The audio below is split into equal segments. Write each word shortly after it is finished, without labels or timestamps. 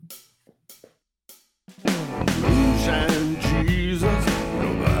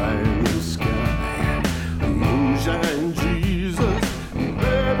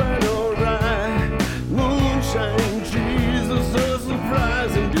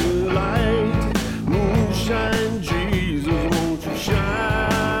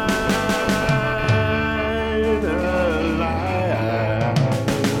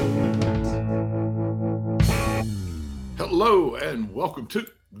and welcome to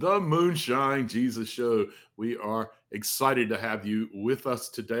the Moonshine Jesus Show. We are excited to have you with us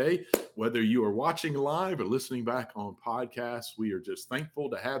today. Whether you are watching live or listening back on podcasts, we are just thankful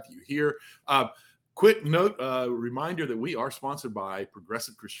to have you here. Quick note, reminder that we are sponsored by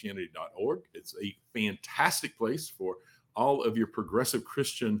progressivechristianity.org. It's a fantastic place for all of your progressive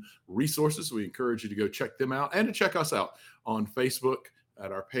Christian resources. We encourage you to go check them out and to check us out on Facebook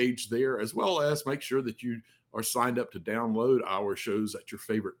at our page there, as well as make sure that you are signed up to download our shows at your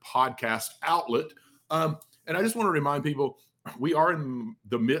favorite podcast outlet. And I just want to remind people, we are in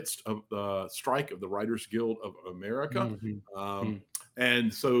the midst of the strike of the Writers Guild of America.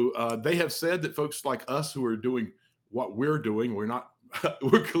 And so they have said that folks like us who are doing what we're doing,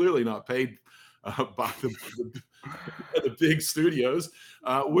 we're clearly not paid by the big studios.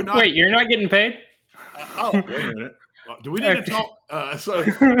 We're not. Wait, you're not getting paid? Wait a minute. Do we need to talk?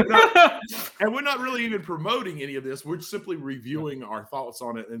 And we're not really even promoting any of this. We're simply reviewing our thoughts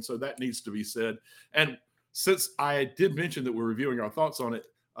on it. And so that needs to be said. And since I did mention that we're reviewing our thoughts on it,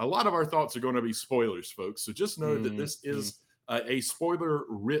 a lot of our thoughts are going to be spoilers, folks. So just know that this is a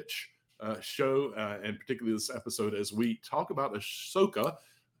spoiler-rich show, and particularly this episode, as we talk about Ahsoka,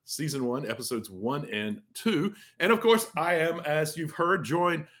 Season 1, Episodes 1 and 2. And of course, I am, as you've heard,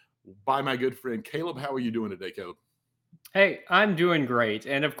 joined by my good friend Caleb. How are you doing today, Caleb? Hey, I'm doing great.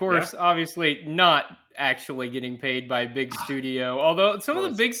 And of course, obviously not actually getting paid by big studio. Although some of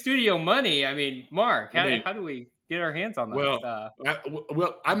the big studio money, I mean, Mark, how do we get our hands on that?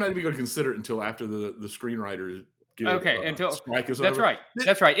 Well, I'm not even going to consider it until after the screenwriter until strike is that's over. right.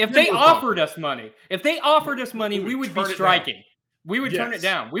 That's right. If they offered us money, we would be striking. We would turn it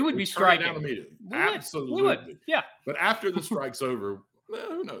down. We would be striking. Turn it down immediately. Absolutely. We would. Yeah. But after the strike's over, well,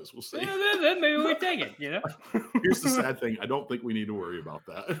 who knows? We'll see. Then maybe we take it, you know? Here's the sad thing. I don't think we need to worry about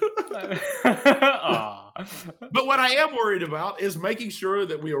that. But what I am worried about is making sure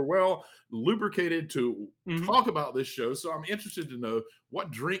that we are well lubricated to talk about this show. So I'm interested to know,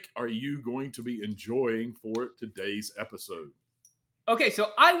 what drink are you going to be enjoying for today's episode? Okay,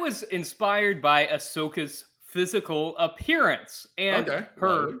 so I was inspired by Ahsoka's physical appearance and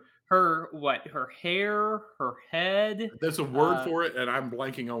her hair, her head. There's a word for it, and I'm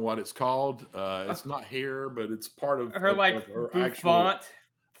blanking on what it's called. It's not hair, but it's part of her of her actual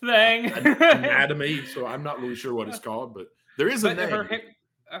thing, anatomy. So I'm not really sure what it's called, but there is a name.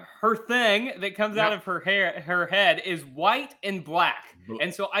 Her thing that comes out of her head is white and black,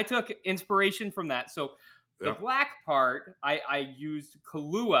 and so I took inspiration from that. So the black part, I used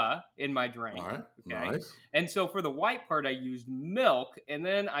Kahlua in my drink. All right. Nice. And so for the white part, I used milk, and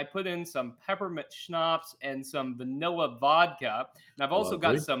then I put in some peppermint schnapps and some vanilla vodka. And I've also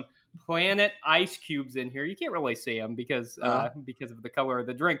got some Planet ice cubes in here. You can't really see them because of the color of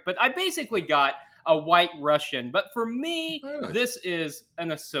the drink. But I basically got a white Russian. But for me, this is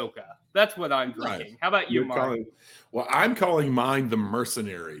an Ahsoka. That's what I'm drinking. How about you, Mark? I'm calling mine the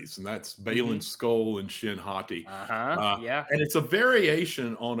Mercenaries, and that's Balin Skull and Shin Hati. And it's a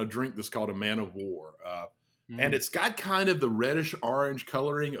variation on a drink that's called a Man of War. And it's got kind of the reddish-orange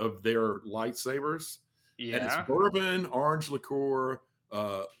coloring of their lightsabers. Yeah. And it's bourbon, orange liqueur,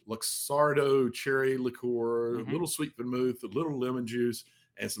 Luxardo cherry liqueur, a little sweet vermouth, a little lemon juice,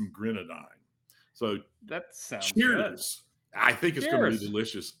 and some grenadine. So that sounds cheers. Good. I think it's going to be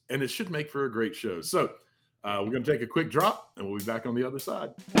delicious, and it should make for a great show. So we're going to take a quick drop, and we'll be back on the other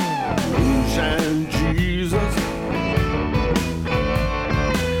side. Moonshine Jesus.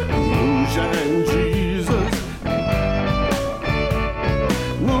 Moonshine Jesus.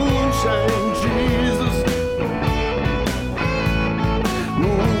 Moonshine Jesus.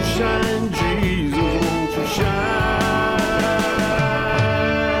 Moonshine Jesus, won't you shine a light?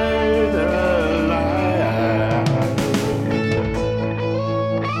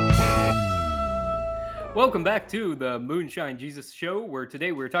 Welcome back to the Moonshine Jesus Show, where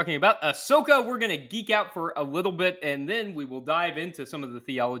today we're talking about Ahsoka. We're going to geek out for a little bit, and then we will dive into some of the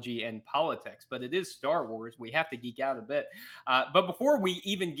theology and politics. But it is Star Wars. We have to geek out a bit. But before we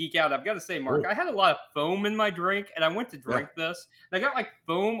even geek out, I've got to say, Mark, I had a lot of foam in my drink, and I went to drink this, and I got like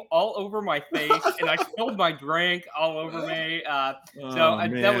foam all over my face, and I spilled my drink all over me.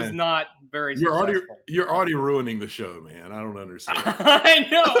 That was not very successful. You're already ruining the show, man. I don't understand. I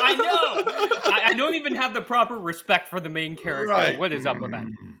know. I don't even have the proper respect for the main character. Right. What is up with that?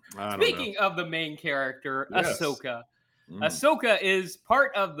 Speaking of the main character, Ahsoka. Ahsoka is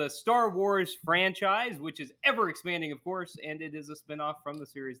part of the Star Wars franchise, which is ever expanding, of course, and it is a spinoff from the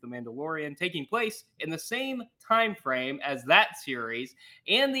series The Mandalorian, taking place in the same time frame as that series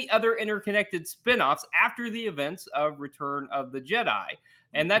and the other interconnected spinoffs after the events of Return of the Jedi.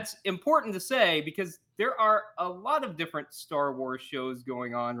 And that's important to say because there are a lot of different Star Wars shows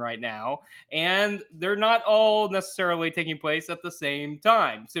going on right now, and they're not all necessarily taking place at the same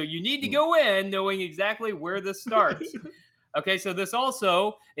time. So you need to go in knowing exactly where this starts. Okay, so this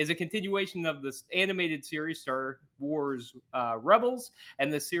also is a continuation of this animated series, Star Wars Rebels,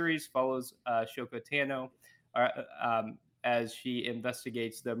 and the series follows Ahsoka Tano as she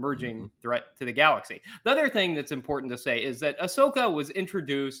investigates the emerging threat to the galaxy. The other thing that's important to say is that Ahsoka was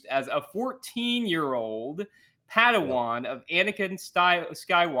introduced as a 14-year-old Padawan of Anakin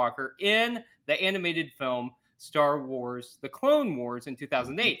Skywalker in the animated film Star Wars: The Clone Wars in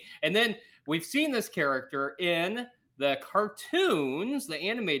 2008. And then we've seen this character in the cartoons, the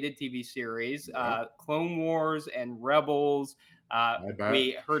animated TV series, Clone Wars and Rebels.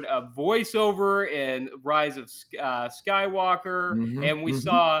 We heard a voiceover in Rise of Skywalker, and we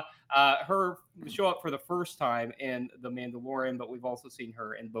saw her show up for the first time in The Mandalorian, but we've also seen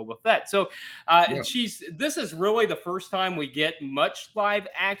her in Boba Fett. So this is really the first time we get much live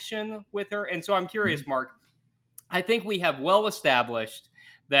action with her. And so I'm curious, Mark, I think we have well established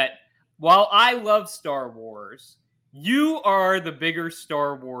that while I love Star Wars, you are the bigger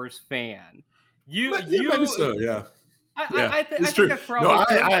Star Wars fan. Maybe so, yeah. I it's true. think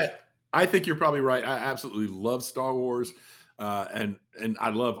that's I think you're probably right. I absolutely love Star Wars, and I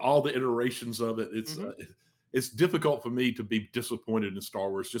love all the iterations of it. It's difficult for me to be disappointed in Star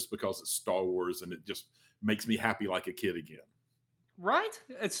Wars just because it's Star Wars, and it just makes me happy like a kid again. Right.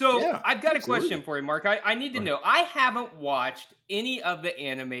 So I've got a question for you, Mark. I need to know. I haven't watched any of the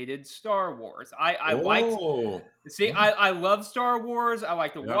animated Star Wars. I love Star Wars. I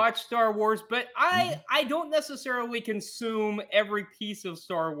like to watch Star Wars, but I don't necessarily consume every piece of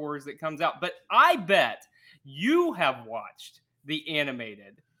Star Wars that comes out. But I bet you have watched the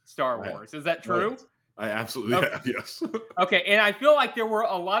animated Star Wars. Is that true? Right. I absolutely have, yes. Okay, and I feel like there were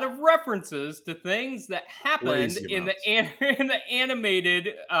a lot of references to things that happened in the animated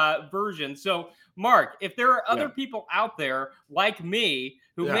version. So, Mark, if there are other people out there like me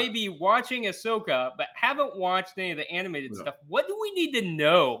who may be watching Ahsoka but haven't watched any of the animated stuff, what do we need to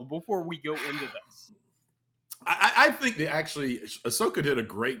know before we go into this? I think that actually Ahsoka did a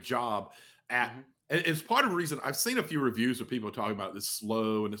great job at. And it's part of the reason I've seen a few reviews of people talking about this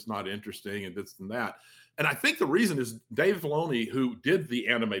slow and it's not interesting and this and that. And I think the reason is Dave Filoni, who did the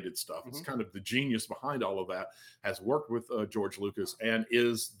animated stuff, is kind of the genius behind all of that, has worked with George Lucas and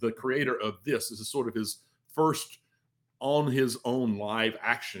is the creator of this. This is sort of his first on his own live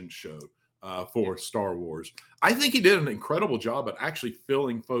action show for Star Wars. I think he did an incredible job at actually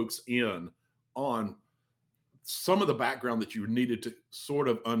filling folks in on some of the background that you needed to sort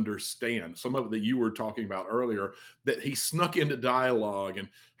of understand, some of it that you were talking about earlier, that he snuck into dialogue and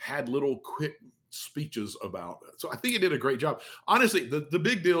had little quick speeches about it. So I think he did a great job. Honestly, the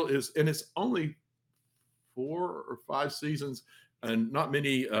big deal is, and it's only 4 or 5 seasons and not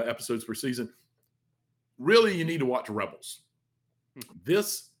many episodes per season. Really, you need to watch Rebels.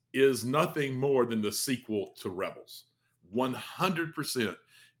 This is nothing more than the sequel to Rebels. 100%.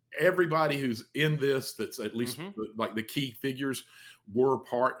 Everybody who's in this, that's at least like the key figures, were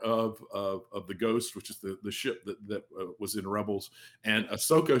part of the Ghost, which is the ship that was in Rebels. And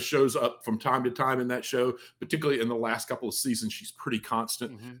Ahsoka shows up from time to time in that show, particularly in the last couple of seasons. She's pretty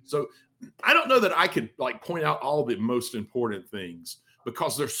constant. So I don't know that I could like point out all the most important things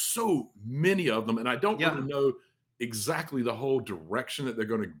because there's so many of them, and I don't really know exactly the whole direction that they're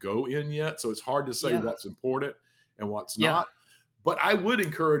going to go in yet. So it's hard to say what's important and what's not. But I would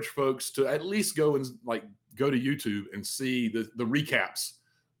encourage folks to at least go to YouTube and see the recaps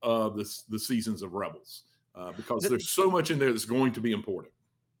of the seasons of Rebels because there's so much in there that's going to be important.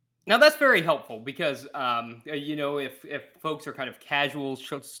 Now that's very helpful because if folks are kind of casual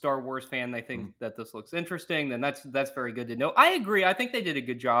Star Wars fan, they think that this looks interesting, then that's very good to know. I agree. I think they did a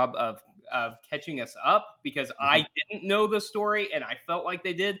good job of catching us up because I didn't know the story and I felt like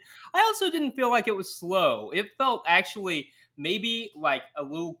they did. I also didn't feel like it was slow. It felt actually maybe like a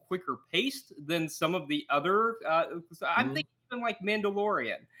little quicker paced than some of the other. I'm thinking even like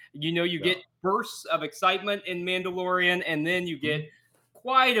Mandalorian. You get bursts of excitement in Mandalorian, and then you get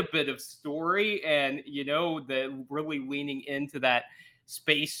quite a bit of story, and the really leaning into that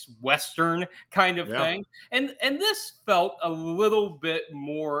space western kind of thing. And this felt a little bit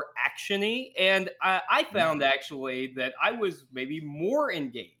more actiony, and I found actually that I was maybe more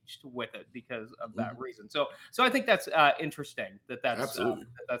engaged with it because of that reason. So I think that's interesting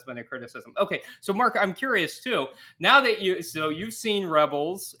that's been a criticism. Okay, so Mark, I'm curious too. Now that you've seen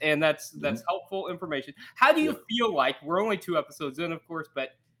Rebels, and that's helpful information. How do you feel like we're only 2 episodes in, of course, but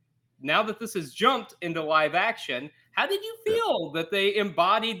now that this has jumped into live action, how did you Yeah. feel that they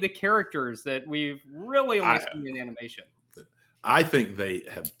embodied the characters that we've really only I seen in animation? I think they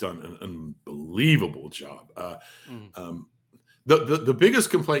have done an unbelievable job. Mm, Um, the biggest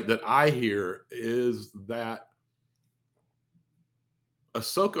complaint that I hear is that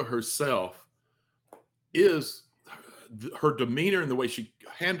Ahsoka herself is her demeanor and the way she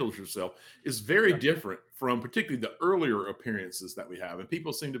handles herself is very yeah, different from particularly the earlier appearances that we have, and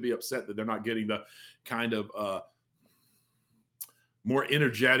people seem to be upset that they're not getting the kind of more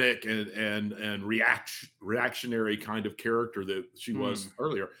energetic and reactionary kind of character that she was mm,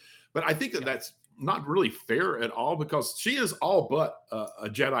 earlier. But I think that yeah, that's not really fair at all because she is all but a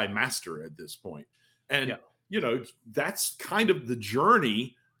Jedi master at this point. And yeah, that's kind of the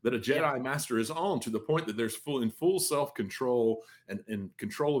journey that a yeah, Jedi master is on, to the point that there's full self-control and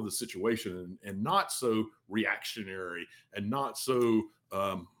control of the situation, and not so reactionary and not so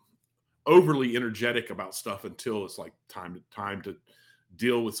overly energetic about stuff until it's like time to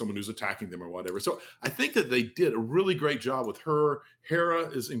deal with someone who's attacking them or whatever. So I think that they did a really great job with her. Hera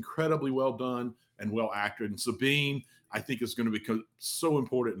is incredibly well done and well acted, and Sabine I think is going to become so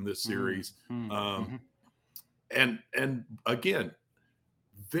important in this mm, series. mm, Um, mhm. and again,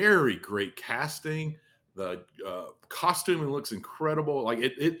 very great casting. The costuming looks incredible. Like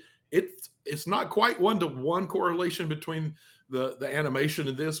it's not quite one-to-one correlation between the animation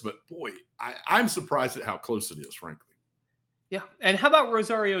and this, but boy, I'm surprised at how close it is, frankly. Yeah. And how about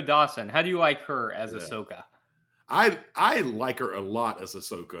Rosario Dawson? How do you like her as Yeah. Ahsoka? I like her a lot as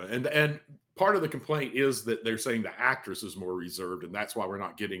Ahsoka, and part of the complaint is that they're saying the actress is more reserved, and that's why we're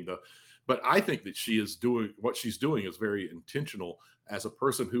not getting the. But I think that she is doing what she's doing is very intentional as a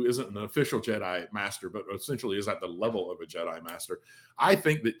person who isn't an official Jedi master, but essentially is at the level of a Jedi master. I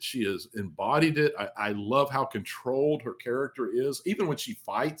think that she has embodied it. I love how controlled her character is, even when she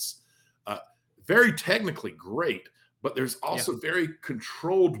fights. Uh, Very technically great, but there's Yeah. also very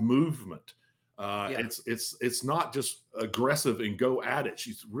controlled movement. Yeah. It's not just aggressive and go at it.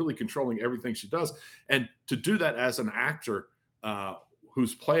 She's really controlling everything she does, and to do that as an actor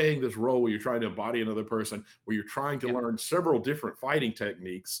who's playing this role where you're trying to embody another person, where you're trying to Yeah. learn several different fighting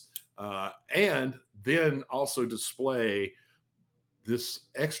techniques, and then also display this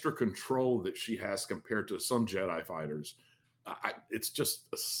extra control that she has compared to some Jedi fighters. It's just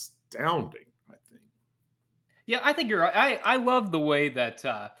astounding, I think. Yeah, I think you're right. I love the way that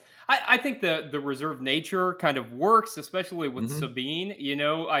I think the reserved nature kind of works, especially with Hmm. Sabine. You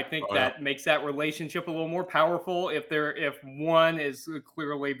know, I think Oh, yeah. that makes that relationship a little more powerful if one is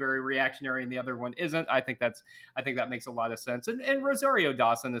clearly very reactionary and the other one isn't. I think that makes a lot of sense. And Rosario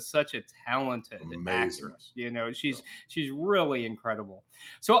Dawson is such a talented Amazing. actress. You know, Yeah. she's really incredible.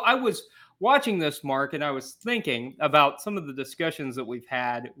 So I was watching this, Mark, and I was thinking about some of the discussions that we've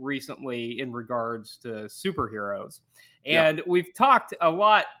had recently in regards to superheroes. Yeah. And we've talked a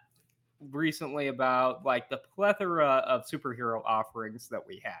lot recently about like the plethora of superhero offerings that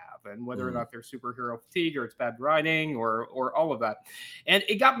we have and whether or Mm. not they're superhero fatigue or it's bad writing or all of that. And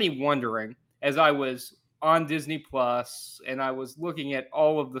it got me wondering as I was on Disney Plus and I was looking at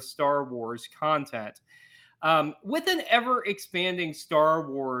all of the Star Wars content with an ever expanding Star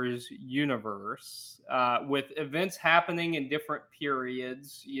Wars universe, with events happening in different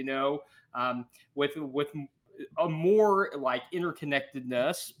periods, you know, with a more like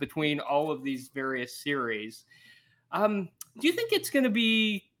interconnectedness between all of these various series. Do you think it's going to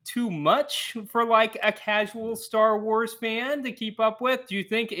be too much for like a casual Star Wars fan to keep up with? Do you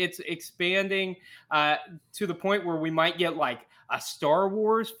think it's expanding uh, to the point where we might get like a Star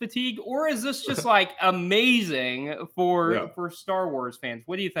Wars fatigue, or is this just like amazing Yeah. for Star Wars fans?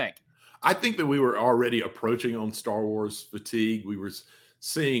 What do you think? I think that we were already approaching on Star Wars fatigue. We were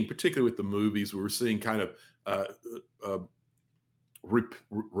seeing, particularly with the movies, we were seeing kind of uh, uh,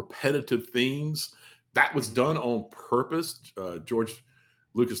 repetitive themes. That was Mhm. done on purpose. George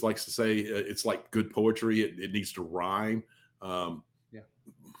Lucas likes to say it's like good poetry; it needs to rhyme. Um, Yeah.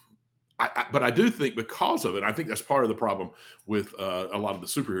 but I do think because of it, I think that's part of the problem with a lot of the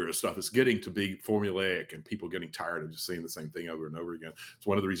superhero stuff. Is getting to be formulaic and people getting tired of just seeing the same thing over and over again. It's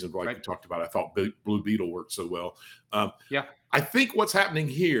one of the reasons, like Right. we talked about, I thought Blue Beetle worked so well. Um, Yeah. I think what's happening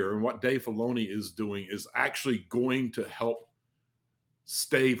here and what Dave Filoni is doing is actually going to help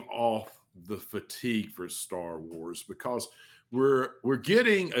stave off the fatigue for Star Wars, because we're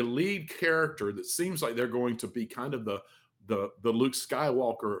getting a lead character that seems like they're going to be kind of the Luke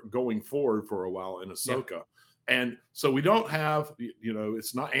Skywalker going forward for a while in Yeah. Ahsoka. And so we don't have,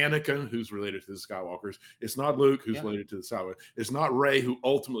 it's not Anakin who's related to the Skywalkers. It's not Luke who's related to the Skywalkers. It's not Rey who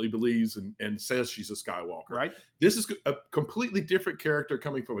ultimately believes and says she's a Skywalker. Right. This is a completely different character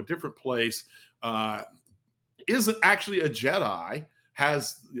coming from a different place. Isn't actually a Jedi.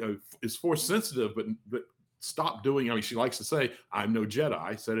 Is Force sensitive, but stopped doing. I mean, she likes to say, "I'm no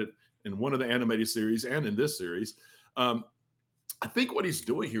Jedi." Said it in one of the animated series and in this series. I think what he's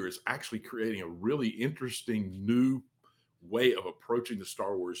doing here is actually creating a really interesting new way of approaching the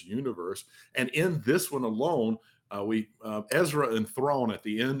Star Wars universe. And in this one alone, Ezra and Thrawn at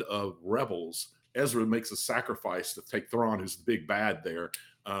the end of Rebels, Ezra makes a sacrifice to take Thrawn, who's the big bad there.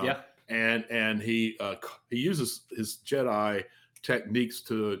 And he uses his Jedi techniques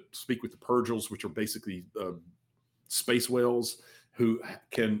to speak with the Purgils, which are basically space whales who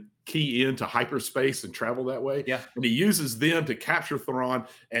can key into hyperspace and travel that way. Yeah. And he uses them to capture Thrawn,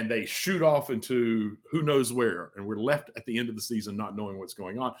 and they shoot off into who knows where. And we're left at the end of the season not knowing what's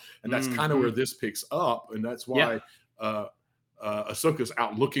going on. And that's kind of where this picks up. And that's why Ahsoka's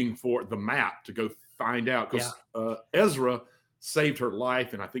out looking for the map to go find out. Because Ezra saved her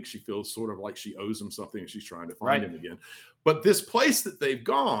life, and I think she feels sort of like she owes him something, and she's trying to find him again. But this place that they've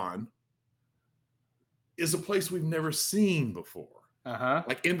gone is a place we've never seen before.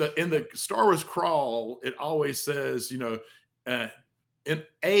 Like in the Star Wars crawl, it always says, in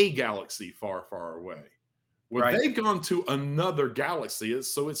a galaxy far, far away. Well, they've gone to another galaxy,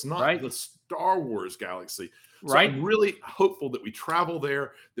 so it's not the Star Wars galaxy. So I'm really hopeful that we travel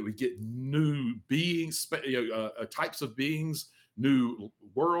there, that we get new beings, types of beings, new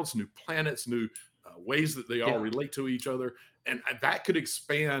worlds, new planets, new ways that they all relate to each other. And that could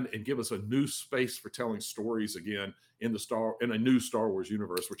expand and give us a new space for telling stories again in a new Star Wars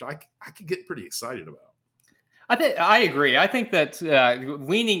universe, which I could get pretty excited about. I agree. I think that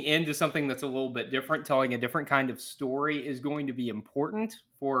leaning into something that's a little bit different, telling a different kind of story, is going to be important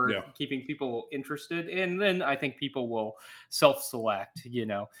for keeping people interested. And then I think people will self-select,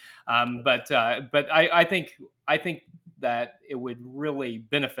 But I think that it would really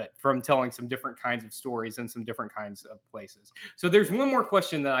benefit from telling some different kinds of stories in some different kinds of places. So there's one more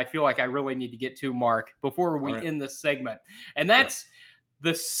question that I feel like I really need to get to, Mark, before we end this segment. And that's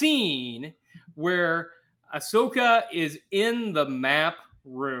the scene where Ahsoka is in the map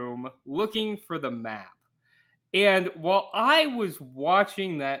room looking for the map. And while I was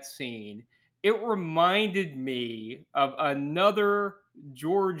watching that scene, it reminded me of another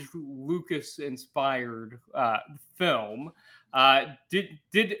George Lucas inspired film. Did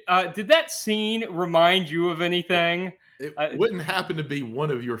that scene remind you of anything? It wouldn't happen to be one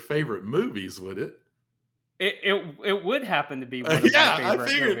of your favorite movies, would it? It would happen to be one of my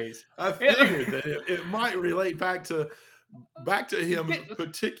favorite movies. I figured that it might relate back to him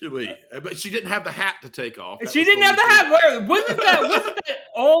particularly, but she didn't have the hat to take off. She didn't have the hat. Wasn't that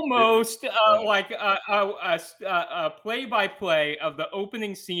almost like a play-by-play of the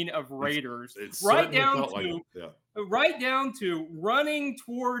opening scene of Raiders? Right down to running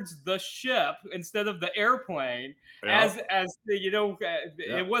towards the ship instead of the airplane, as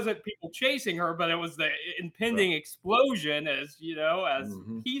it wasn't people chasing her, but it was the impending explosion as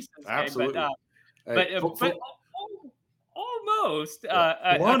pieces absolutely. came. But almost.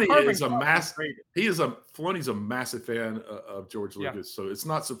 Filoni's a massive fan of George Lucas, so it's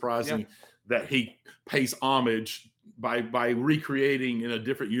not surprising that he pays homage by recreating in a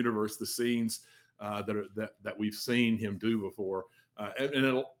different universe the scenes that we've seen him do before.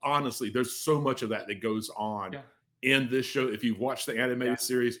 And honestly, there's so much of that goes on in this show. If you've watched the animated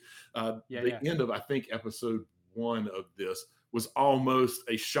series, the end of, I think, episode 1 of this was almost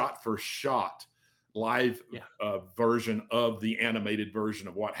a shot-for-shot live version of the animated version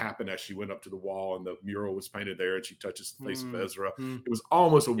of what happened as she went up to the wall and the mural was painted there and she touches the face of Ezra. It was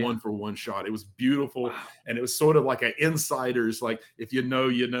almost a one-for-one shot. It was beautiful. And it was sort of like an insider's, like, if you know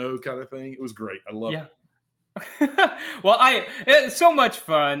kind of thing. It was great. I love it. Well, it's so much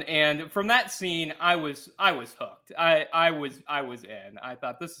fun, and from that scene, I was hooked. I was in. I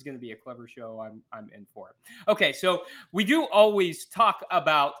thought this is going to be a clever show. I'm in for it. Okay, so we do always talk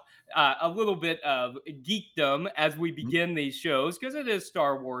about a little bit of geekdom as we begin these shows, because it is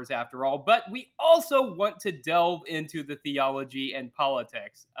Star Wars after all. But we also want to delve into the theology and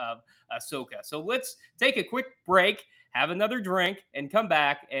politics of Ahsoka. So let's take a quick break, have another drink, and come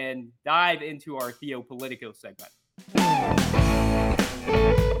back and dive into our Theopolitico segment.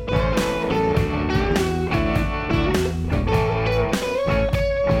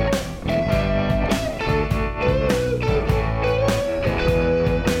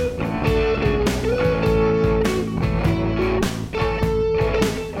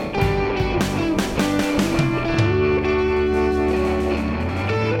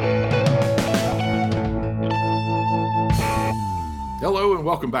 Hello and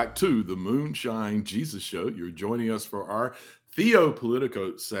welcome back to the Moonshine Jesus Show. You're joining us for our Theo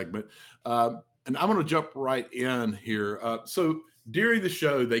Politico segment. And I'm going to jump right in here. So during the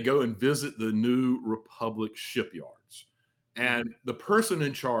show, they go and visit the New Republic shipyards. And the person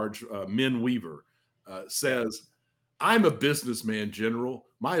in charge, Min Weaver, says, "I'm a businessman, General.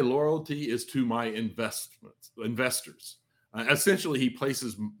 My loyalty is to my investors." Essentially, he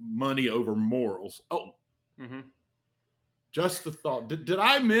places money over morals. Oh, just the thought. Did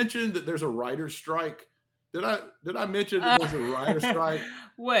I mention that there's a writer's strike? Did I mention that there's a writer's strike?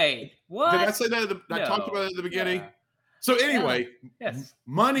 Wait, what? Did I say that? I talked about it at the beginning. Yeah. So anyway, yes.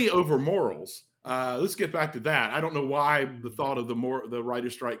 Money over morals. Let's get back to that. I don't know why the thought of the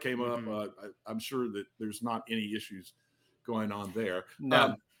writer's strike came up. I'm sure that there's not any issues going on there.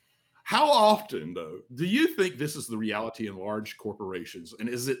 No. How often, though, do you think this is the reality in large corporations, and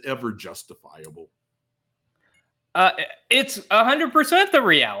is it ever justifiable? It's 100% the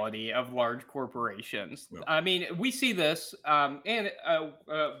reality of large corporations. Yeah. I mean, we see this, and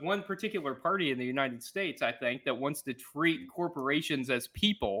one particular party in the United States, I think, that wants to treat corporations as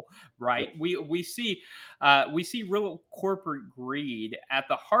people. Right? Yeah. We see real corporate greed at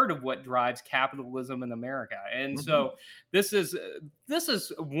the heart of what drives capitalism in America, and so this is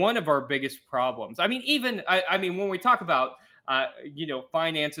one of our biggest problems. I mean, even I mean, when we talk about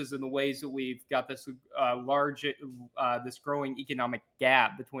finances and the ways that we've got this this growing economic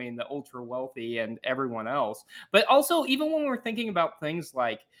gap between the ultra wealthy and everyone else. But also, even when we're thinking about things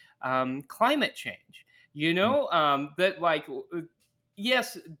like climate change, that like,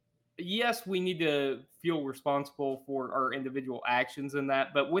 yes, we need to feel responsible for our individual actions in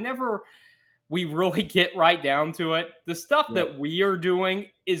that. But whenever we really get right down to it, the stuff that we are doing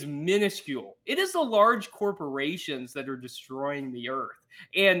is minuscule. It is the large corporations that are destroying the earth.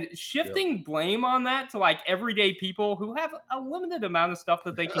 And shifting blame on that to like everyday people who have a limited amount of stuff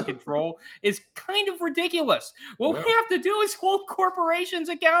that they can control is kind of ridiculous. What we have to do is hold corporations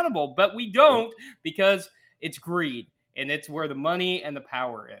accountable, but we don't because it's greed and it's where the money and the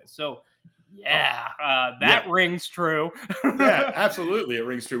power is. So that rings true. Yeah, absolutely. It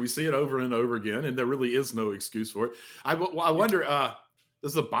rings true. We see it over and over again, and there really is no excuse for it. I wonder,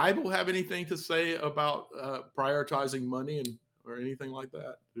 does the Bible have anything to say about prioritizing money or anything like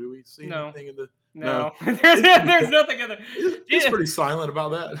that? Do we see anything in the... No. There's nothing in there. He's pretty silent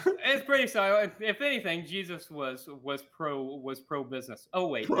about that. It's pretty silent. If anything, Jesus was pro business. Oh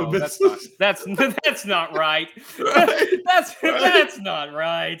wait, that's not right. That's not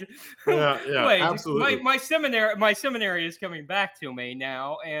right. Yeah, wait, absolutely. My seminary is coming back to me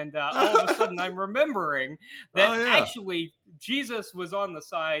now, and all of a sudden I'm remembering that actually Jesus was on the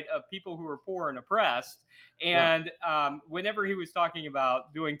side of people who were poor and oppressed. And whenever he was talking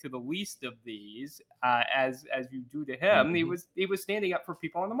about doing to the least of these, as you do to him, he was standing up for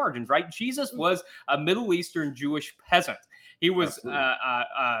people on the margins, right? Jesus was a Middle Eastern Jewish peasant. He was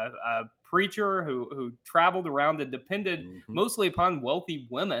a preacher who traveled around and depended mostly upon wealthy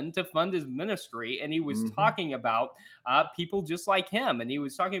women to fund his ministry. And he was talking about people just like him. And he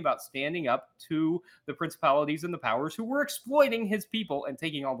was talking about standing up to the principalities and the powers who were exploiting his people and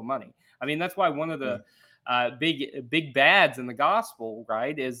taking all the money. I mean, that's why one of the big bads in the gospel,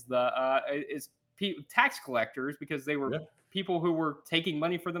 right, is tax collectors, because they were people who were taking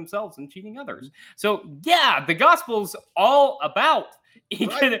money for themselves and cheating others. So the gospel's all about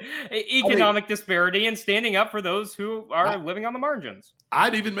economic disparity and standing up for those who are living on the margins.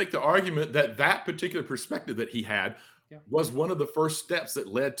 I'd even make the argument that particular perspective that he had was one of the first steps that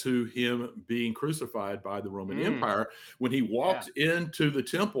led to him being crucified by the Roman Empire when he walked into the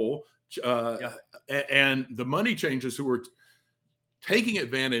temple. And the money changers who were taking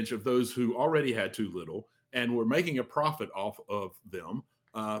advantage of those who already had too little and were making a profit off of them.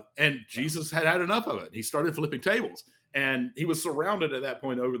 And Jesus had enough of it. He started flipping tables, and he was surrounded at that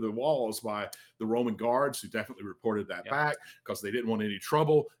point over the walls by the Roman guards, who definitely reported that back because they didn't want any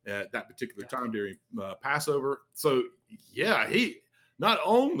trouble at that particular time during Passover. So he not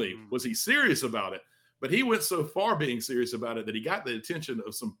only was he serious about it, but he went so far being serious about it that he got the attention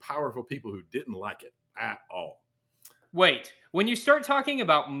of some powerful people who didn't like it at all. Wait, when you start talking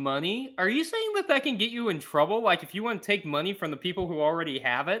about money, are you saying that can get you in trouble? Like if you want to take money from the people who already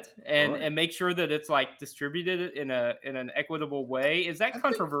have it and make sure that it's like distributed in an equitable way, is that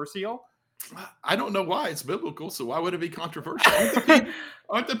controversial? I don't know why. It's biblical, so why would it be controversial?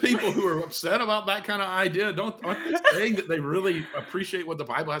 Aren't the people who are upset about that kind of idea, aren't they saying that they really appreciate what the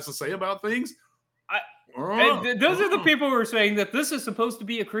Bible has to say about things? Those are the people who are saying that this is supposed to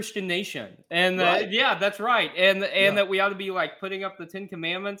be a Christian nation, and Right. yeah, that's right, and Yeah. that we ought to be like putting up the Ten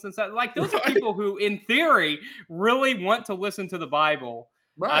Commandments and stuff. Like those are Right. people who, in theory, really want to listen to the Bible.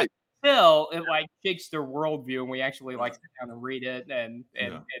 Right. Until it like shakes their worldview, and we actually like Right. sit down and read it, and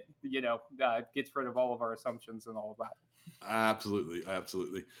Yeah. it gets rid of all of our assumptions and all of that. Absolutely,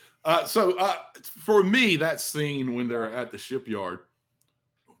 absolutely. So for me, that scene when they're at the shipyard,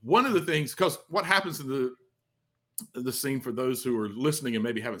 one of the things, because what happens in the scene for those who are listening and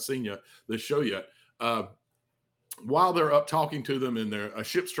maybe haven't seen the show yet, while they're up talking to them and a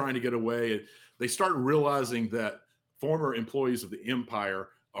ship's trying to get away, they start realizing that former employees of the Empire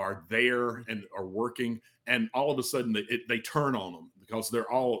are there and are working, and all of a sudden they turn on them because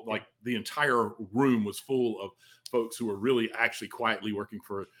they're all like the entire room was full of folks who are really actually quietly working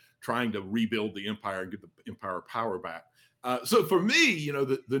for trying to rebuild the Empire and get the Empire power back. So for me,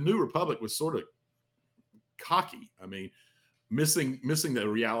 the New Republic was sort of cocky. I mean, missing the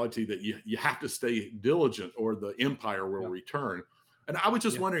reality that you have to stay diligent or the Empire will return. And I was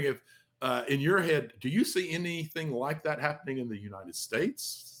just wondering if in your head, do you see anything like that happening in the United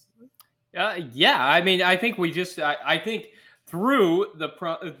States? Yeah. I mean, I think I think through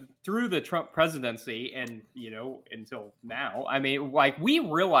the Trump presidency and until now, I mean, like we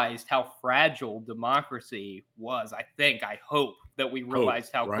realized how fragile democracy was. I hope that we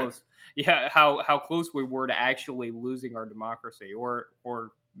realized how right? close, how close we were to actually losing our democracy, or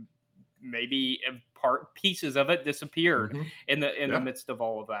maybe pieces of it disappeared in the midst of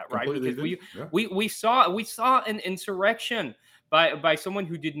all of that, right? Completely Because we saw an insurrection by someone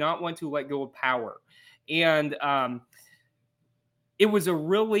who did not want to let go of power, and it was a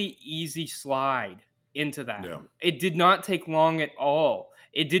really easy slide into that. Yeah. It did not take long at all.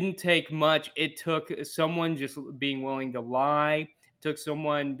 It didn't take much. It took someone just being willing to lie. It took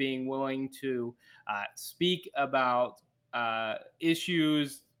someone being willing to speak about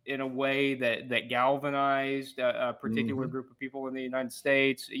issues in a way that galvanized a particular group of people in the United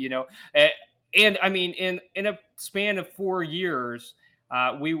States. And I mean, in a span of 4 years,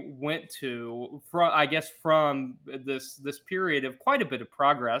 we went from this period of quite a bit of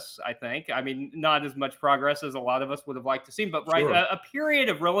progress. I think. I mean, not as much progress as a lot of us would have liked to see, but right, Sure. a period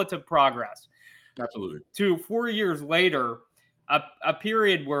of relative progress. Absolutely. To 4 years later, a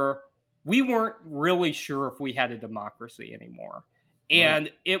period where we weren't really sure if we had a democracy anymore.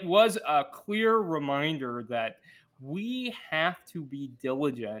 And it was a clear reminder that we have to be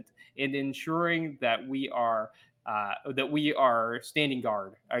diligent in ensuring that we are standing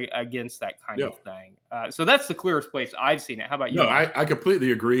guard against that kind of thing. So that's the clearest place I've seen it. How about you? No, I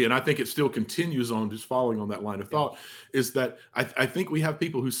completely agree. And I think it still continues on, just following on that line of thought, is that I think we have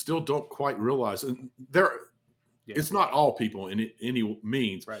people who still don't quite realize, and it's not all people in any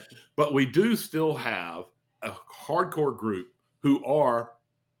means, right, but we do still have a hardcore group who are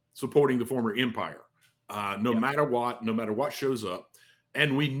supporting the former empire, no matter what shows up.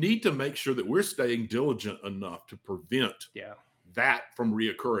 And we need to make sure that we're staying diligent enough to prevent that from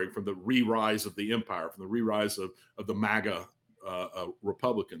reoccurring, from the re-rise of the empire, from the re-rise of the MAGA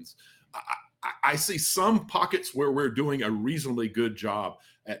Republicans. I see some pockets where we're doing a reasonably good job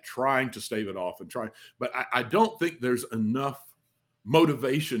at trying to stave it off but I don't think there's enough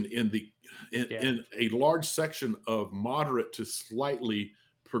motivation in a large section of moderate to slightly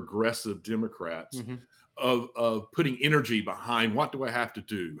progressive Democrats of putting energy behind what do I have to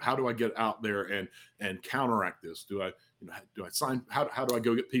do? How do I get out there and counteract this? Do I sign? How do I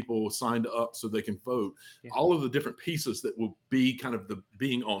go get people signed up so they can vote? All of the different pieces that will be kind of the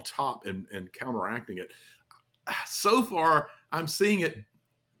being on top and counteracting it. So far, I'm seeing it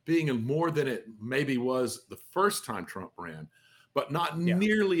being more than it maybe was the first time Trump ran, but not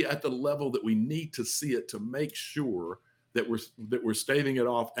nearly at the level that we need to see it to make sure that we're staving it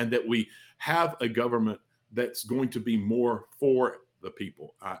off and that we have a government that's going to be more for the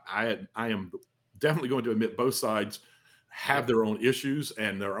people. I am definitely going to admit both sides have their own issues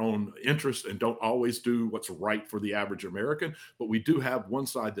and their own interests and don't always do what's right for the average American, but we do have one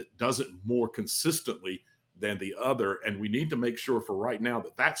side that does it more consistently than the other. And we need to make sure for right now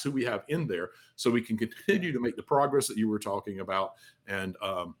that that's who we have in there so we can continue to make the progress that you were talking about and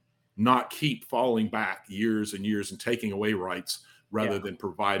not keep falling back years and years and taking away rights rather than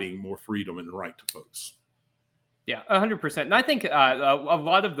providing more freedom and right to folks. Yeah, 100%. And I think a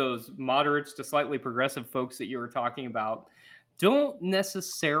lot of those moderates to slightly progressive folks that you were talking about don't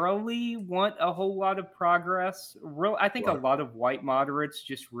necessarily want a whole lot of progress. I think a lot of white moderates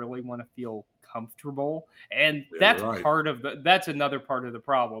just really want to feel comfortable. And Yeah, right. that's another part of the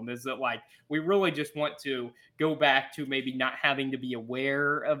problem, is that like we really just want to go back to maybe not having to be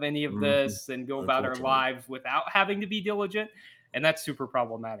aware of any of Mhm. this and go about our Unfortunately. lives without having to be diligent. And that's super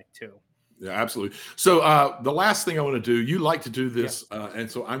problematic too. Yeah, absolutely. So the last thing I want to do, you like to do Yeah. this, and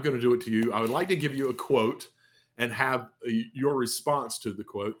so I'm going to do it to you. I would like to give you a quote and have your response to the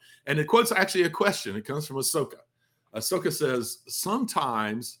quote. And the quote's actually a question. It comes from Ahsoka. Ahsoka says,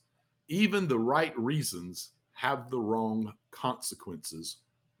 "Sometimes even the right reasons have the wrong consequences.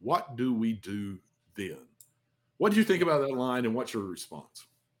 What do we do then?" What do you think about that line, and what's your response?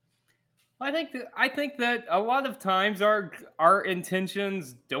 I think that a lot of times our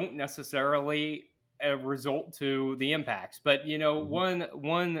intentions don't necessarily result to the impacts. But Mhm.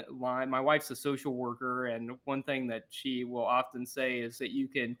 one line. My wife's a social worker, and one thing that she will often say is that you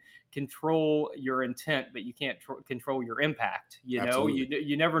can control your intent, but you can't control your impact. Absolutely.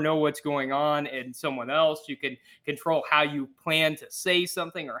 You never know what's going on in someone else. You can control how you plan to say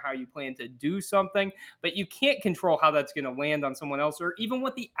something or how you plan to do something, but you can't control how that's going to land on someone else or even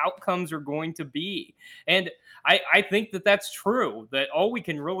what the outcomes are going to be. And I think that that's true, that all we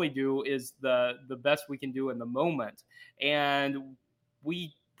can really do is the best we can do in the moment. And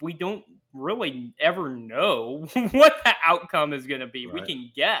we don't really ever know what the outcome is going to be. We Right.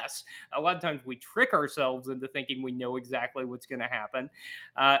 can guess. A lot of times we trick ourselves into thinking we know exactly what's going to happen.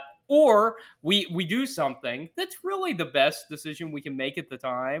 Uh, or we do something that's really the best decision we can make at the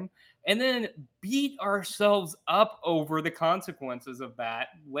time, and then beat ourselves up over the consequences of that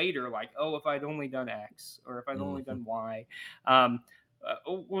later. Like, oh, if I'd only done X, or if I'd only Mhm. done Y. Um,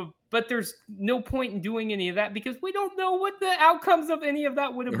 but there's no point in doing any of that because we don't know what the outcomes of any of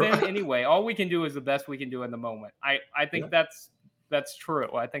that would have been Right. anyway. All we can do is the best we can do in the moment. I Yeah. think that's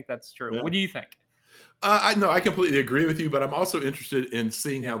true. I think that's true. Yeah. What do you think? I know I completely agree with you, but I'm also interested in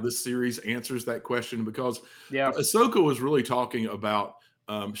seeing Yeah. how this series answers that question because Yeah. Ahsoka was really talking about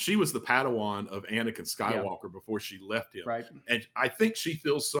she was the Padawan of Anakin Yeah. Skywalker before she left him, Right. and I think she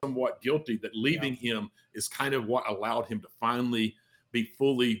feels somewhat guilty that Yeah. leaving him is kind of what allowed him to finally be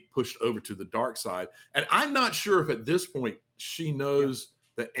fully pushed over to the dark side. And I'm not sure if at this point she Yeah. knows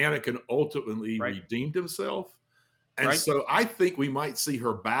that Anakin ultimately Right. redeemed himself, and Right. so I think we might see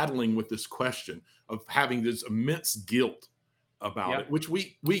her battling with this question of having this immense guilt about Yeah. it, which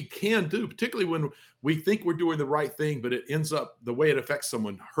we can do, particularly when we think we're doing the right thing, but it ends up the way it affects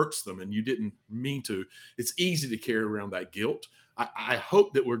someone hurts them and you didn't mean to. It's easy to carry around that guilt. I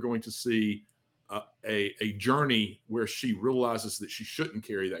hope that we're going to see a journey where she realizes that she shouldn't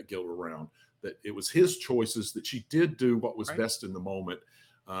carry that guilt around, that it was his choices, that she did do what was Right. best in the moment.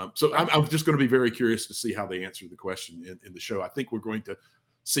 So Right. I'm just going to be very curious to see how they answer the question in the show. I think we're going to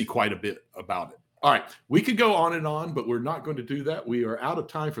see quite a bit about it. All right, we could go on and on, but we're not going to do that. We are out of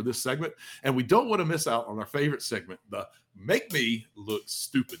time for this segment, and we don't want to miss out on our favorite segment, the Make Me Look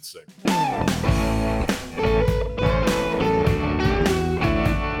Stupid segment.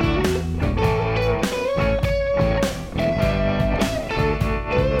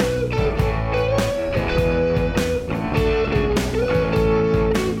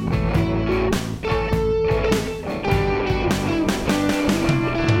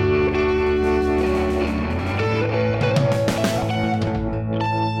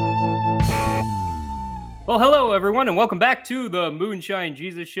 Well, hello everyone, and welcome back to the Moonshine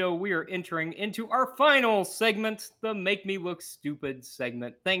Jesus Show. We are entering into our final segment, the Make Me Look Stupid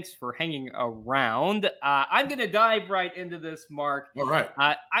segment. Thanks for hanging around. I'm going to dive right into this, Mark. All right.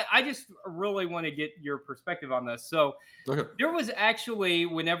 I just really want to get your perspective on this. So, Okay. there was actually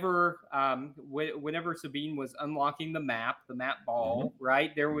whenever Sabine was unlocking the map ball,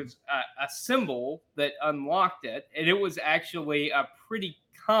 right? There was a symbol that unlocked it, and it was actually a pretty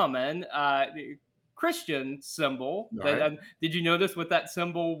common Christian symbol. All That right. did you notice what that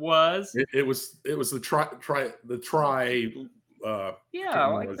symbol was? It was the try. I can't Yeah,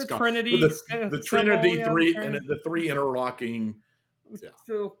 remember what like it's the called. But Trinity the symbol. Trinity Yeah, three and the three interlocking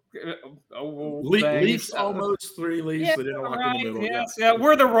so old things. leaves, almost three leaves Yeah, that interlock in the right. middle. Yeah. Yes, yeah.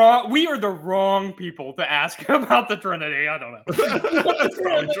 We are the wrong people to ask about the Trinity. I don't know. That's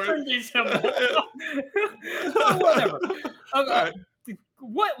probably The true. Trinity symbol. Whatever. All right.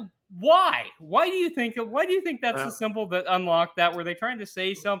 What? Why? Why do you think that's the Uh, symbol that unlocked that? Were they trying to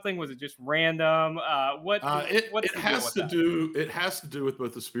say something? Was it just random? it What's it the deal has with to that? do it has to do with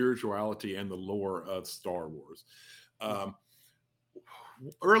both the spirituality and the lore of Star Wars. Um,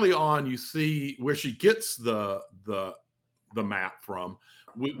 Early on, you see where she gets the map from.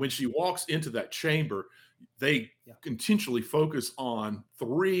 When she walks into that chamber, they Yeah. intentionally focus on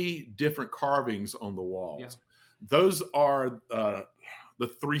three different carvings on the Yeah. walls. Those are the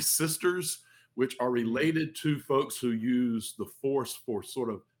three sisters which are related to folks who use the Force for sort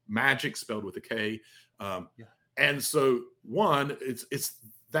of magic, spelled with a K. And so one, it's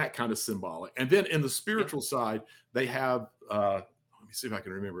that kind of symbolic. And then in the spiritual side, they have let me see if I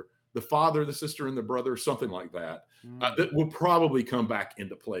can remember, the father, the sister, and the brother, something like that. That will probably come back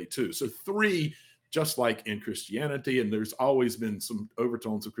into play too. So 3, just like in Christianity, and there's always been some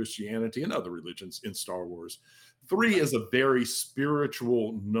overtones of Christianity and other religions in Star Wars. 3 is a very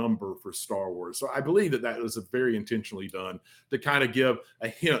spiritual number for Star Wars. So I believe that was very intentionally done to kind of give a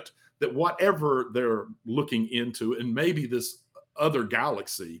hint that whatever they're looking into, and maybe this other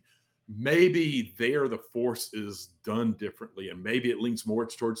galaxy, maybe there the Force is done differently, and maybe it leans more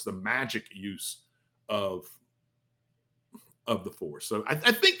towards the magic use of the Force. So I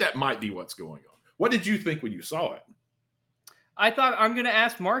think that might be what's going on. What did you think when you saw it? I thought I'm going to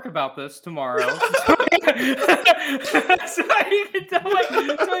ask Mark about this tomorrow, so he can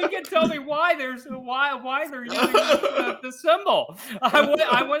tell me why they're using the symbol.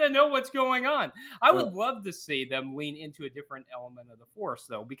 I want to know what's going on. I would love to see them lean into a different element of the Force,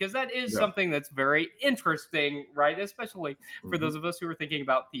 though, because that is something that's very interesting, right? Especially for those of us who are thinking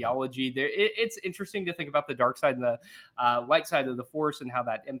about theology. It's interesting to think about the dark side and the light side of the Force and how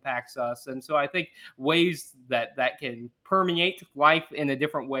that impacts us. And so I think ways that can permeate life in a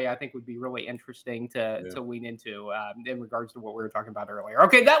different way, I think would be really interesting to lean into in regards to what we were talking about earlier.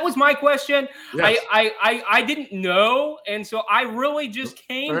 Okay, that was my question. Yes. I didn't know, and so I really just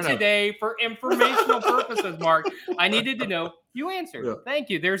came today for informational purposes, Mark. I needed to know. You answered. Yeah. Thank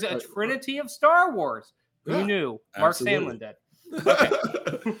you. There's a trinity of Star Wars. Who knew? Mark Sandlin did. Okay.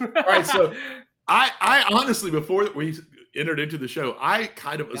 All right, so I honestly, before we entered into the show, I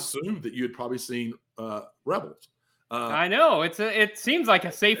kind of assumed that you had probably seen Rebels. I know it seems like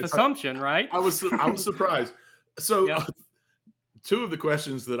a safe assumption, right? I was surprised. So, 2 of the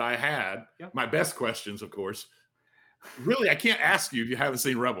questions that I had, my best questions, of course, really, I can't ask you if you haven't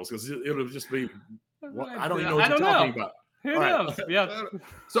seen Rebels because it'll just be, I don't even know what you're talking about. Who knows? Yeah.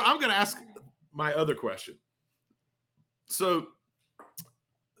 So I'm going to ask my other question. So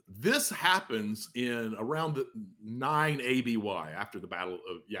this happens in around the 9 ABY after the Battle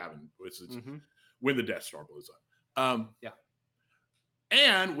of Yavin, which is when the Death Star blows up.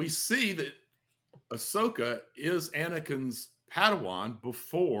 And we see that Ahsoka is Anakin's Padawan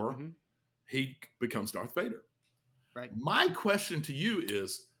before he becomes Darth Vader. Right. My question to you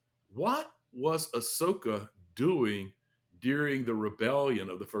is, what was Ahsoka doing during the rebellion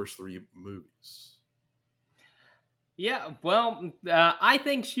of the first 3 movies? Yeah, well, I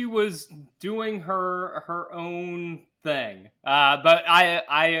think she was doing her own thing, but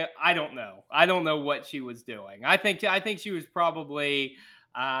I don't know. I don't know what she was doing. I think she was probably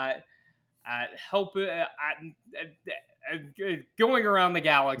going around the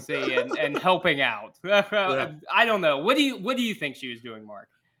galaxy and helping out. I don't know. What do you think she was doing, Mark?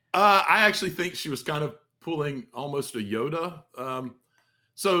 I actually think she was kind of pulling almost a Yoda. I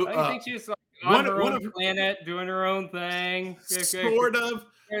think she was on her own planet, doing her own thing. Sort of.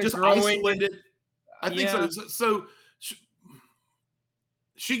 Just isolated. I think so. So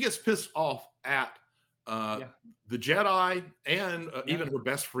she gets pissed off at the Jedi and even her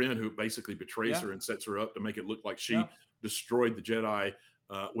best friend, who basically betrays her and sets her up to make it look like she destroyed the Jedi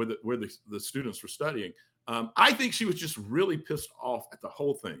where the students were studying. I think she was just really pissed off at the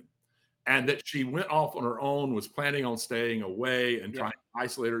whole thing. And that she went off on her own, was planning on staying away and trying to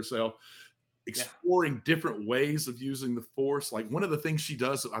isolate herself, exploring different ways of using the Force. Like one of the things she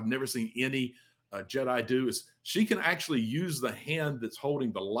does that I've never seen any Jedi do is she can actually use the hand that's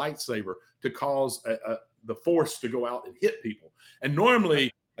holding the lightsaber to cause the Force to go out and hit people. And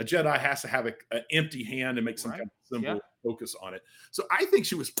normally a Jedi has to have an empty hand and make some kind of symbol focus on it. So I think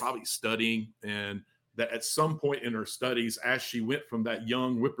she was probably studying, and that at some point in her studies, as she went from that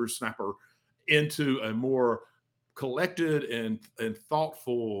young whippersnapper into a more collected and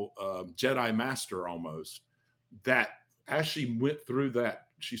thoughtful Jedi master almost, that as she went through that,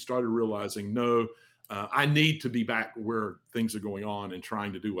 she started realizing, no, I need to be back where things are going on and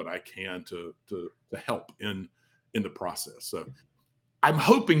trying to do what I can to help in the process. So I'm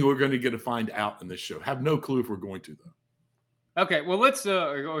hoping we're going to get to find out in this show. Have no clue if we're going to, though. Okay, well, let's.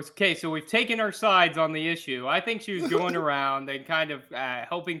 Okay, so we've taken our sides on the issue. I think she was going around and kind of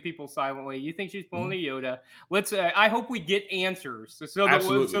helping people silently. You think she's pulling a Yoda? Let's. I hope we get answers so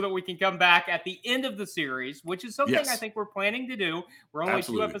that we can come back at the end of the series, which is something I think we're planning to do. We're only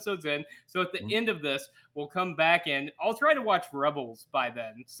 2 episodes in, so at the end of this, we'll come back and I'll try to watch Rebels by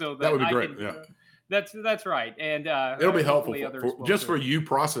then, so that would be great. That's right, and it'll be helpful for you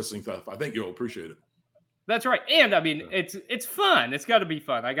processing stuff. I think you'll appreciate it. That's right. And I mean, it's fun. It's got to be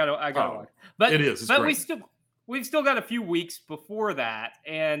fun. I got to watch. But it is. It's but great. we've still got a few weeks before that,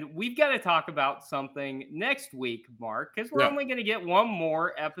 and we've got to talk about something next week, Mark, because we're only going to get one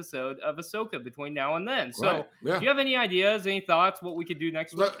more episode of Ahsoka between now and then. So, do you have any ideas, any thoughts, what we could do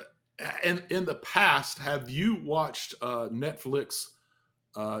next week? And in the past, have you watched Netflix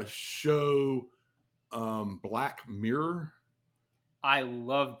show Black Mirror? I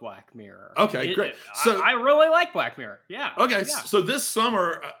love Black Mirror. Okay, great. So I really like Black Mirror. Yeah. Okay, yeah. So this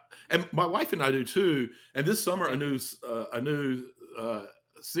summer, and my wife and I do too. And this summer, a new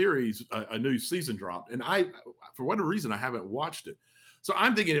series, a new season dropped, and I, for whatever reason, I haven't watched it. So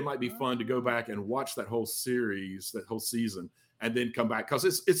I'm thinking it might be fun to go back and watch that whole series, that whole season, and then come back because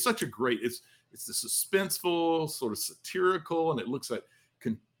it's such a great. It's the suspenseful, sort of satirical, and it looks at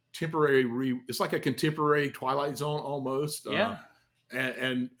contemporary. It's like a contemporary Twilight Zone almost. Yeah.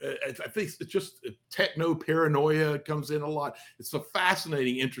 And I think it's just techno paranoia comes in a lot. It's a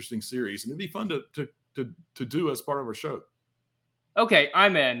fascinating, interesting series, and it'd be fun to do as part of our show. Okay,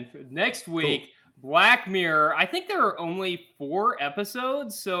 I'm in. Next week, Black Mirror. I think there are only 4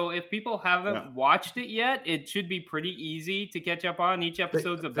 episodes, so if people haven't watched it yet, it should be pretty easy to catch up on. Each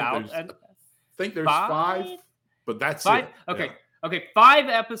episode's I think there's 5, but that's 5. It. Okay, 5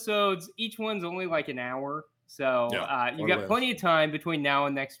 episodes. Each one's only like an hour. So you got plenty of time between now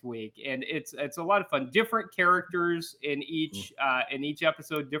and next week, and it's a lot of fun. Different characters in each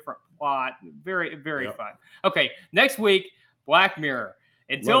episode, different plot. Very fun. Okay, next week, Black Mirror.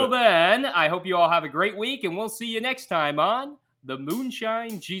 Until then, I hope you all have a great week, and we'll see you next time on the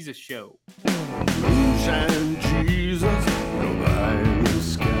Moonshine Jesus Show. Moonshine Jesus, nobody in the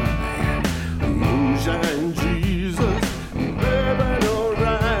sky. Moonshine